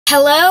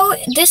Hello,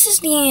 this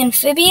is the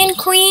Amphibian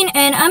Queen,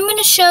 and I'm going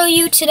to show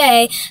you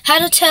today how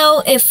to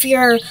tell if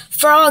your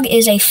frog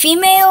is a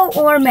female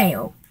or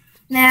male.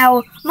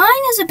 Now,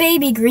 mine is a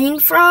baby green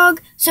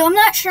frog, so I'm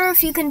not sure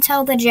if you can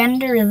tell the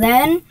gender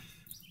then,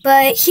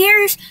 but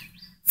here's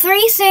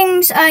 3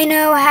 things I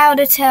know how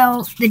to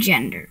tell the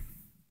gender.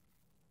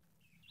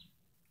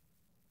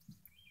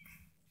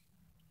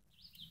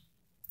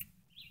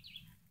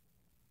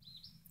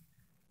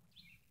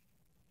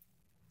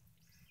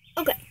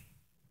 Okay.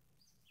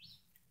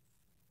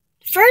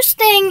 First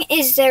thing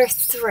is their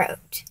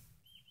throat.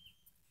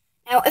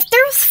 Now, if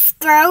their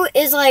throat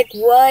is like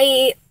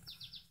white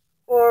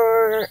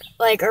or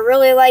like a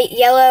really light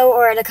yellow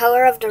or the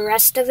color of the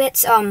rest of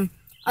its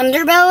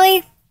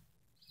underbelly,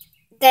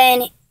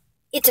 then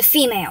it's a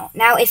female.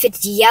 Now, if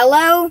it's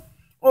yellow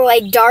or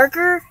like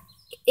darker,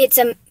 it's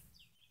a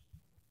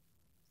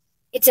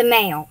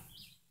male.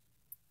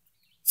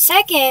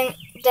 Second,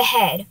 the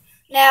head.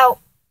 Now,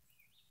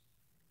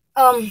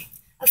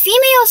 a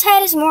female's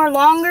head is more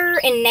longer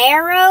and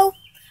narrow.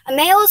 A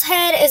male's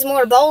head is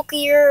more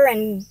bulkier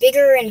and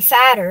bigger and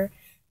fatter.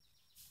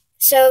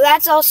 So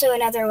that's also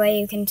another way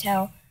you can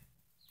tell.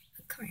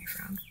 Come here,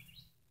 frog.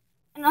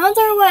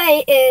 Another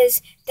way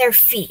is their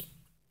feet.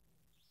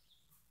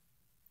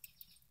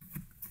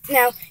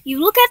 Now, you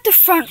look at the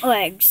front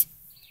legs,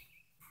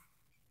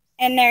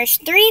 and there's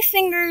 3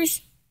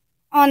 fingers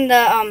on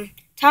the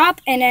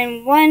top and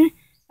then 1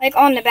 like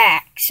on the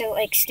back. So it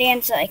like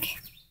stands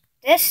like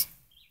this.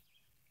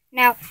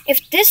 Now,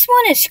 if this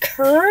one is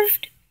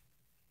curved,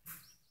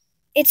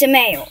 it's a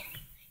male.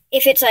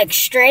 If it's like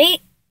straight,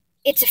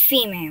 it's a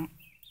female.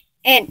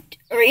 And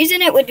the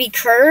reason it would be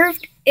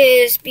curved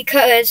is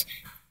because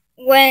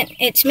when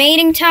it's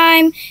mating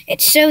time,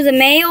 it's so the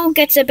male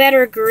gets a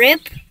better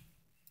grip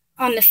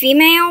on the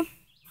female.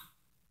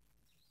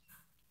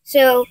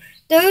 So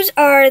those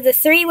are the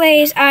 3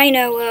 ways I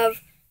know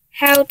of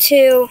how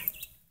to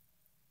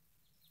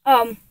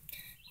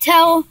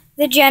tell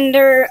the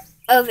gender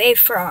of a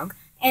frog.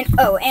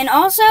 And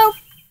also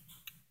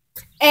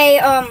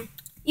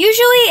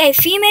usually a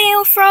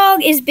female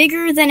frog is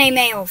bigger than a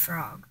male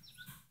frog.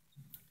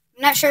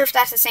 I'm not sure if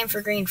that's the same for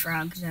green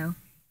frogs though.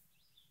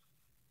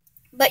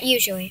 But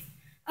usually.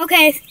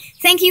 Okay,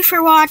 thank you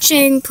for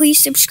watching. Please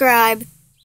subscribe.